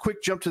 Jimmy, let's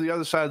quick jump to the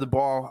other side of the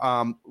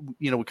ball.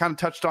 We kind of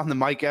touched on the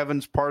Mike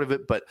Evans part of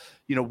it, but,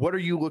 what are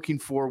you looking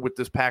for with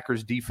this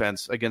Packers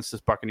defense against this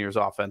Buccaneers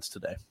offense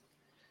today?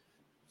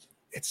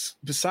 It's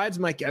besides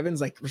Mike Evans,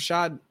 like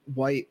Rachaad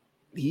White,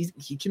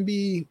 he can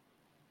be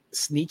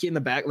sneaky in the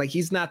back. Like,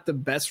 he's not the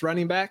best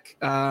running back,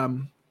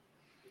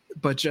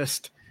 but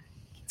just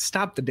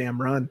stop the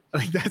damn run.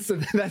 Like, that's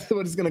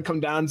what it's going to come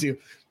down to.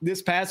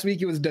 This past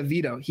week, it was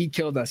DeVito. He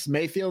killed us.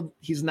 Mayfield,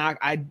 he's not.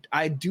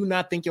 I do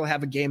not think he'll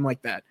have a game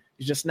like that.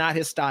 It's just not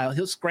his style.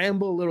 He'll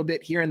scramble a little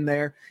bit here and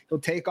there. He'll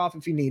take off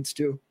if he needs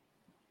to,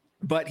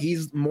 but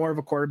he's more of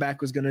a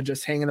quarterback who's going to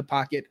just hang in the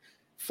pocket,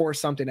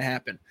 force something to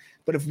happen.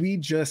 But if we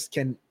just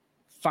can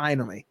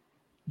finally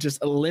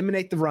just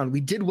eliminate the run.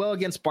 We did well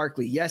against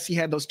Barkley. Yes, he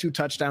had those 2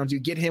 touchdowns. You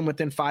get him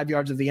within 5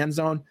 yards of the end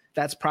zone,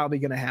 that's probably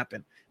going to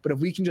happen. But if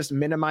we can just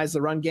minimize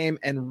the run game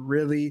and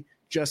really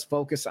just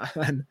focus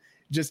on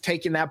just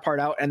taking that part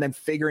out and then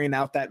figuring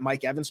out that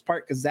Mike Evans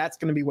part, because that's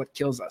going to be what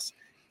kills us.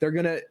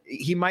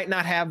 He might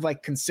not have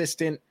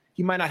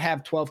he might not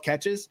have 12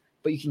 catches,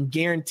 but you can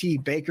guarantee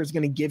Baker's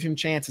going to give him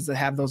chances to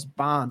have those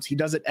bombs. He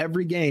does it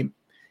every game.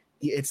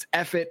 It's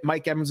F it.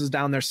 Mike Evans is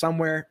down there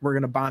somewhere. We're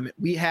going to bomb it.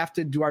 We have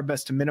to do our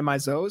best to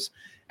minimize those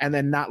and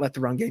then not let the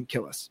run game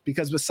kill us.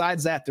 Because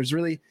besides that, there's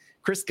really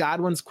Chris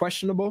Godwin's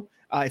questionable.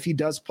 If he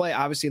does play,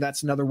 obviously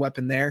that's another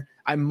weapon there.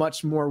 I'm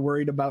much more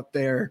worried about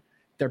their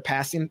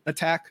passing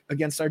attack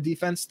against our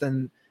defense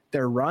than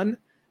their run.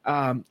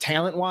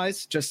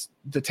 Talent-wise, just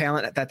the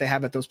talent that they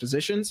have at those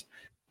positions.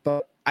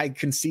 But I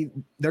can see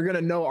they're going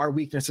to know our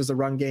weakness is the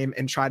run game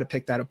and try to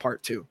pick that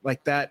apart too.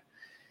 Like that.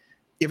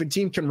 If a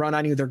team can run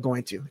on you, they're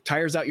going to.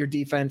 Tires out your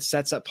defense,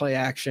 sets up play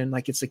action.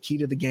 Like, it's the key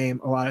to the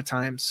game a lot of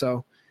times.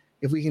 So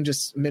if we can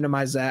just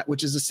minimize that,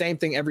 which is the same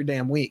thing every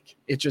damn week,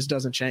 it just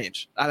doesn't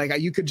change.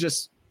 You could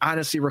just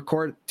honestly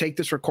take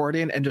this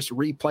recording and just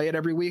replay it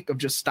every week of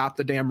just stop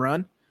the damn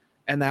run,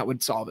 and that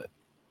would solve it.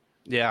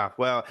 Yeah,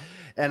 well,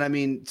 and I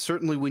mean,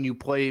 certainly when you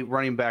play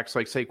running backs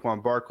like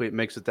Saquon Barkley, it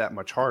makes it that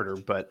much harder.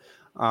 But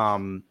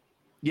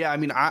yeah, I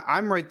mean,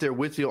 I'm right there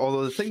with you.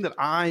 Although the thing that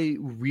I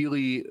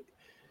really,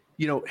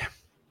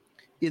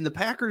 in the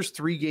Packers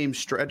 3-game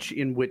stretch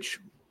in which,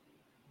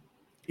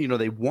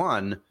 they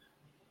won,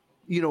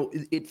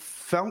 it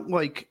felt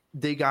like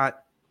they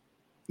got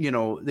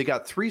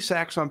 3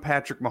 sacks on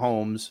Patrick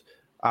Mahomes,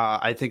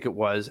 I think it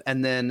was.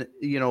 And then,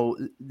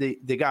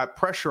 they got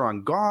pressure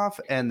on Goff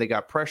and they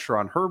got pressure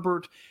on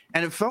Herbert.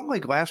 And it felt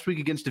like last week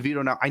against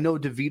DeVito. Now, I know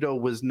DeVito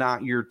was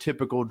not your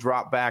typical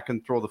drop back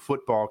and throw the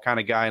football kind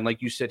of guy. And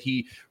like you said,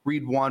 he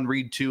read 1,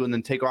 read 2, and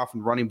then take off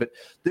and running. But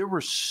there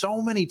were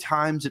so many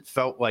times it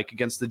felt like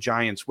against the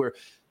Giants where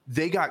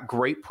they got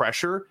great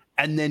pressure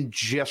and then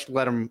just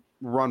let him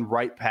run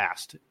right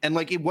past. And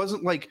like, it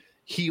wasn't like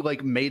he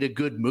like made a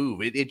good move.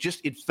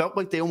 It felt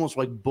like they almost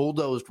like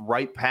bulldozed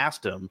right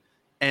past him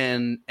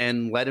and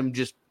let him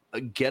just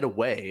get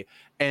away.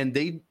 And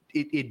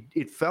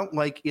it felt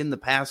like in the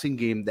passing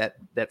game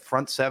that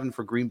front seven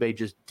for Green Bay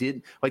just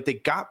did, like, they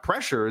got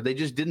pressure, they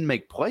just didn't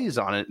make plays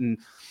on it. And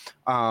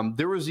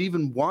there was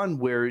even one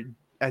where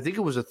I think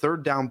it was a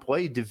third down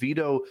play.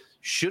 DeVito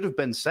should have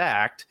been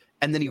sacked,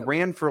 and then he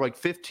ran for like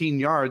 15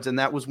 yards, and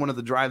that was one of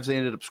the drives they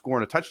ended up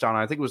scoring a touchdown.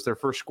 I think it was their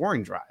first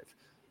scoring drive.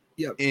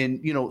 Yep.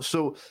 And,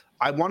 so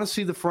I want to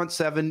see the front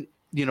seven.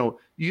 You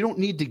don't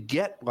need to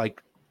get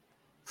like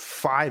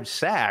 5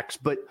 sacks,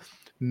 but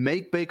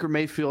make Baker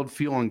Mayfield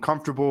feel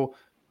uncomfortable,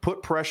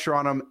 put pressure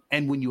on him,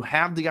 and when you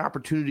have the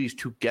opportunities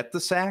to get the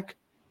sack,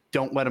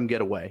 don't let them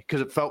get away,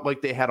 because it felt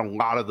like they had a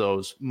lot of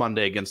those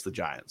Monday against the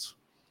Giants.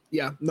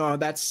 Yeah, no,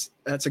 that's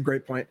a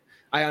great point.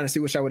 I honestly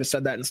wish I would have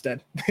said that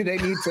instead. They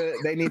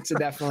need to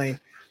definitely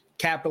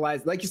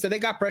capitalize. Like you said, they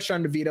got pressure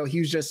on DeVito.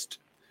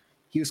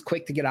 He was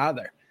quick to get out of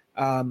there.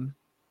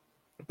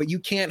 But you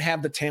can't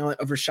have the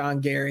talent of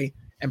Rashawn Gary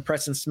and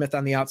Preston Smith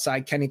on the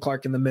outside, Kenny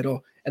Clark in the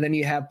middle, and then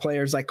you have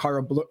players like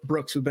Carl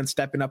Brooks who've been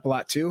stepping up a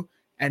lot too,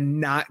 and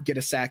not get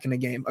a sack in a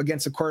game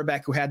against a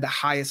quarterback who had the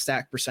highest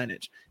sack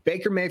percentage.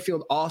 Baker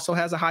Mayfield also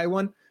has a high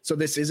one, so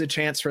this is a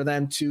chance for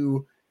them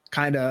to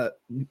kind of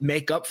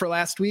make up for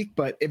last week.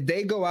 But if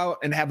they go out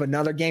and have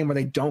another game where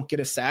they don't get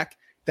a sack,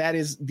 that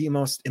is the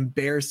most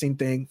embarrassing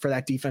thing for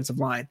that defensive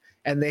line.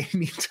 And they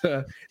need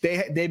to,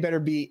 they better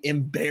be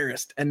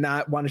embarrassed and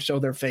not want to show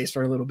their face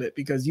for a little bit,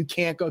 because you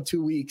can't go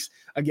 2 weeks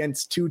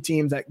against 2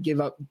 teams that give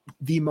up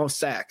the most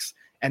sacks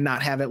and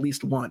not have at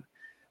least one.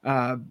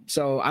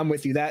 So I'm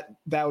with you. That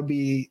would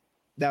be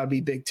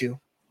big too.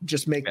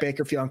 Just make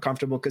Baker feel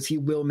uncomfortable, because he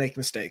will make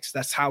mistakes.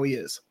 That's how he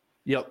is.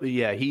 Yep.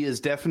 Yeah. He is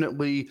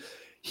definitely,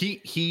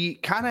 he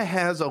kind of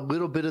has a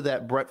little bit of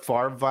that Brett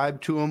Favre vibe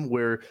to him,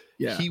 where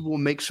he will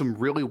make some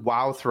really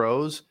wow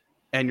throws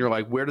and you're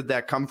like, where did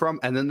that come from?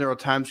 And then there are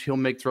times he'll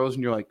make throws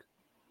and you're like,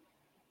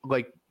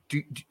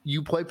 do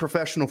you play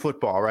professional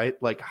football,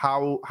 right? Like,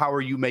 how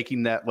are you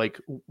making that? Like,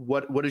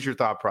 what is your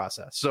thought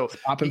process? So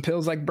popping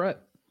pills like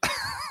Brett.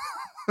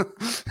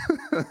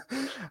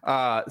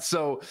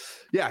 So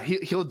yeah,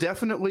 he'll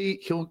definitely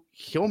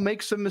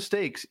make some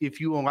mistakes if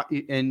you allow,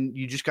 and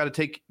you just got to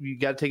take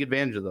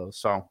advantage of those.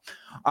 So,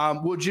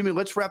 well, Jimmy,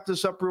 let's wrap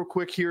this up real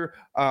quick here.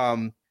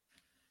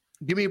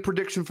 Give me a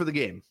prediction for the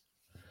game.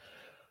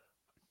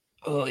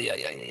 Oh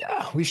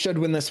yeah. We should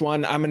win this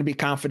one. I'm going to be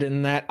confident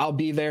in that. I'll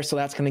be there, so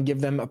that's going to give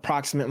them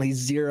approximately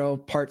 0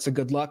 parts of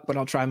good luck, but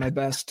I'll try my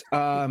best.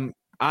 I'm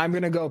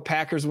going to go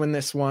Packers win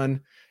this one,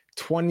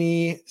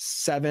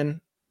 27-17,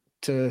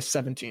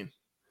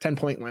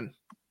 10-point win.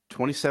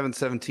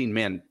 27-17,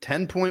 man,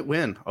 10-point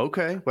win.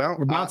 Okay, well,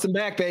 we're bouncing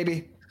back,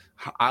 baby.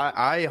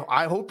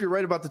 I hope you're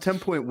right about the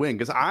 10-point win,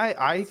 because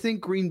I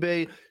think Green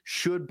Bay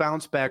should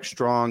bounce back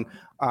strong.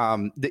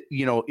 In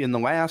the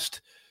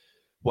last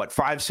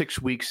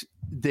 5-6 weeks,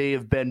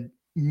 they've been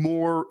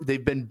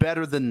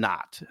better than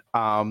not.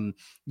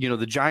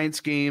 The Giants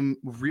game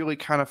really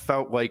kind of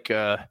felt like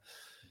I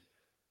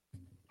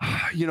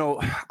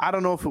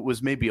don't know if it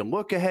was maybe a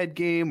look ahead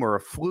game or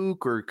a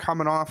fluke, or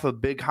coming off a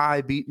big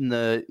high beating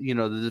the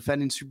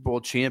defending Super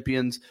Bowl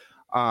champions.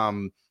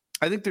 I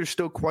think there's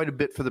still quite a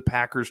bit for the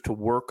Packers to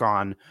work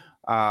on.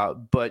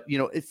 But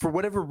for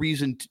whatever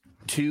reason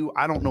too,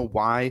 I don't know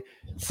why,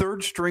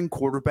 third string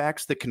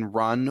quarterbacks that can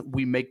run,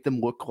 we make them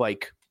look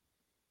like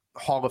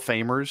Hall of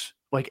Famers,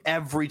 like,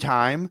 every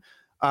time.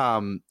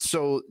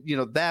 So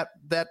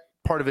that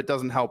part of it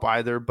doesn't help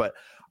either, but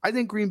I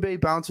think Green Bay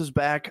bounces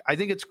back. I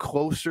think it's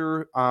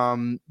closer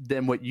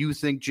than what you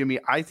think, Jimmy.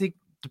 I think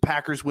the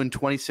Packers win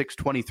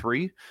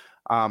 26-23.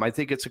 I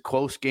think it's a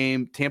close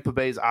game. Tampa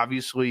Bay is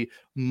obviously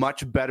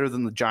much better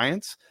than the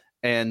Giants.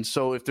 And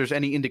so if there's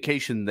any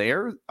indication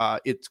there,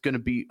 it's going to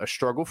be a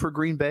struggle for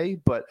Green Bay.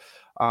 But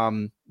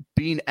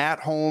being at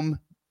home,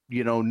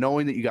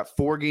 knowing that you got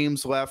 4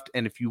 games left,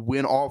 and if you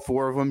win all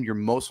 4 of them, you're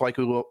most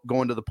likely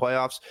going to the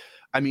playoffs.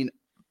 I mean,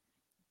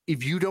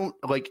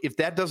 if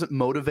that doesn't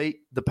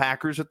motivate the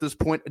Packers at this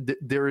point,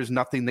 there is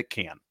nothing that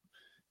can.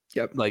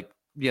 Yep.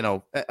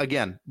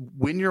 Again,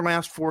 win your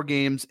last 4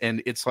 games,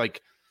 and it's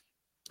like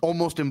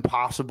almost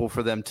impossible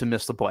for them to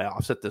miss the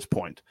playoffs at this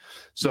point.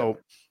 So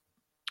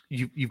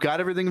you've got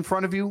everything in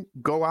front of you.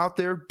 Go out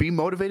there, be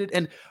motivated.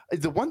 And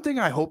the one thing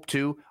I hope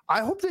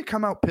they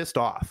come out pissed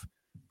off,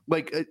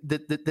 like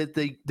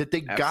that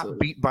they got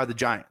beat by the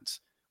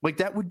Giants. Like,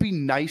 that would be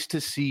nice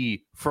to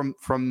see from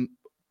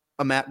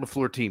a Matt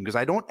LaFleur team, because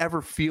I don't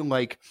ever feel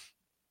like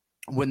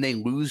when they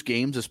lose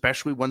games,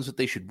 especially ones that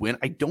they should win,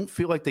 I don't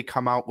feel like they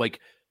come out like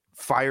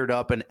fired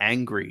up and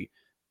angry,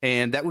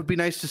 and that would be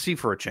nice to see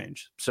for a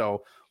change.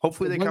 So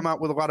hopefully they come out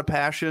with a lot of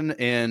passion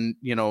and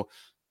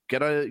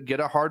get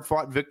a hard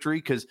fought victory,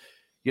 because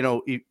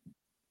you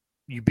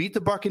beat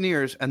the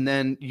Buccaneers, and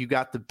then you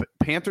got the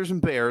Panthers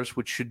and Bears,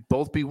 which should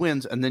both be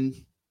wins, and then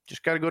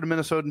just got to go to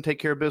Minnesota and take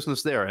care of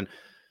business there. And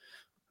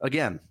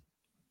again,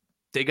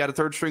 they got a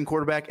third string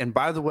quarterback. And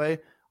by the way,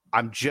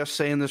 I'm just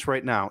saying this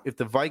right now. If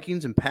the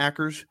Vikings and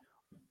Packers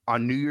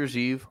on New Year's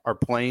Eve are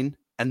playing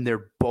and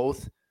they're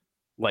both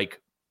like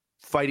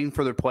fighting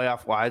for their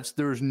playoff lives,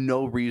 there's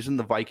no reason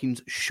the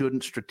Vikings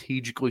shouldn't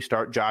strategically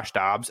start Josh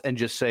Dobbs and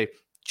just say,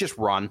 just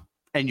run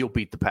and you'll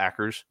beat the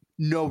Packers.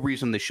 No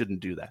reason they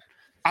shouldn't do that.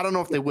 I don't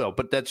know if they will,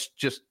 but that's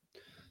just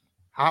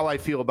how I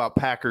feel about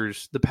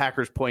the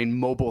Packers playing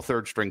mobile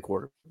third-string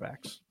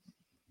quarterbacks.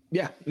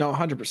 Yeah, no,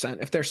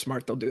 100%. If they're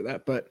smart, they'll do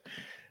that. But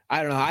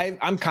I don't know.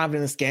 I'm confident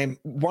in this game.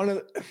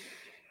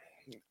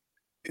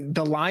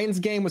 The Lions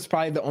game was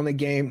probably one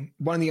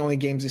of the only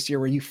games this year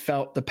where you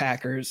felt the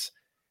Packers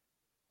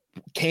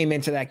came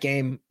into that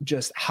game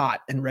just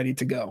hot and ready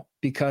to go,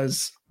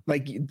 because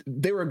like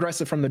they were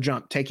aggressive from the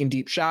jump, taking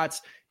deep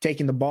shots,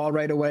 taking the ball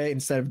right away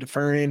instead of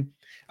deferring.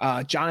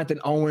 Jonathan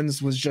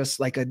Owens was just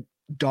like a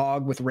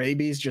dog with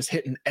rabies, just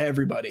hitting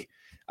everybody.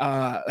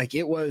 Like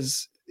it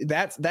was,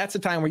 that's a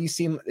time where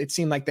it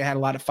seemed like they had a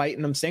lot of fight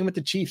in them. Same with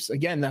the Chiefs.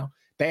 Again, though,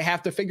 they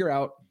have to figure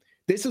out,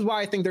 this is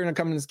why I think they're going to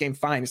come in this game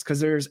fine, is because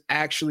there's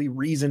actually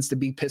reasons to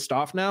be pissed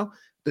off now.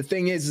 The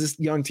thing is, this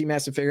young team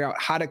has to figure out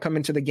how to come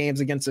into the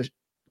games against a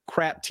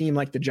crap team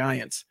like the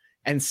Giants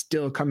and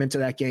still come into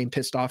that game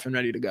pissed off and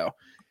ready to go.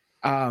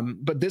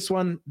 But this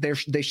one, there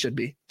should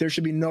be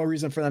no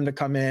reason for them to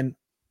come in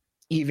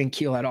even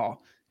keel at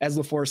all. As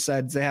LaFleur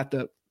said, they have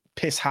to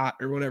piss hot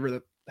or whatever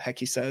the heck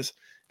he says,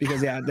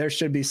 because yeah, there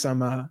should be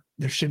some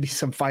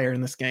fire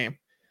in this game.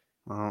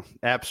 Oh,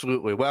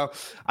 absolutely. Well,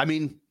 I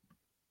mean,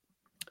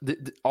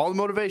 all the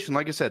motivation,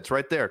 like I said, it's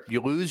right there.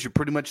 You lose, you're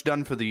pretty much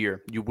done for the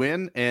year. You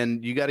win,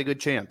 and you got a good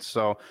chance.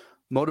 So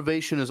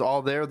motivation is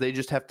all there. They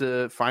just have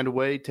to find a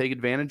way, take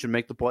advantage, and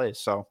make the plays.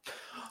 So,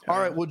 all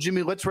right. Well,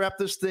 Jimmy, let's wrap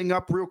this thing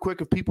up real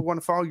quick. If people want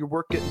to follow your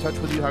work, get in touch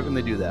with you, how can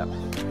they do that?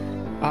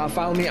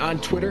 Follow me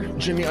on Twitter,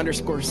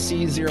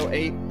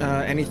 Jimmy_C08.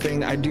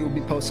 Anything I do will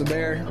be posted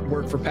there.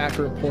 Work for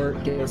Packer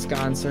Report, Gay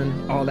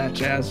Wisconsin, all that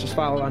jazz. Just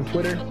follow on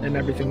Twitter, and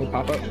everything will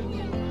pop up.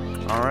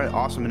 All right,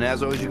 awesome. And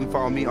as always, you can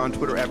follow me on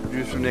Twitter at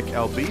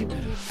ProducerNickLB.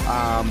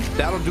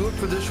 That'll do it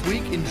for this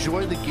week.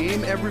 Enjoy the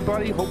game,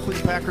 everybody. Hopefully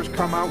the Packers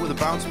come out with a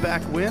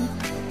bounce-back win,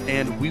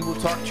 and we will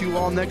talk to you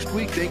all next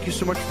week. Thank you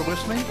so much for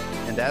listening,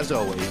 and as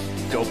always,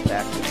 go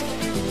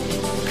Packers.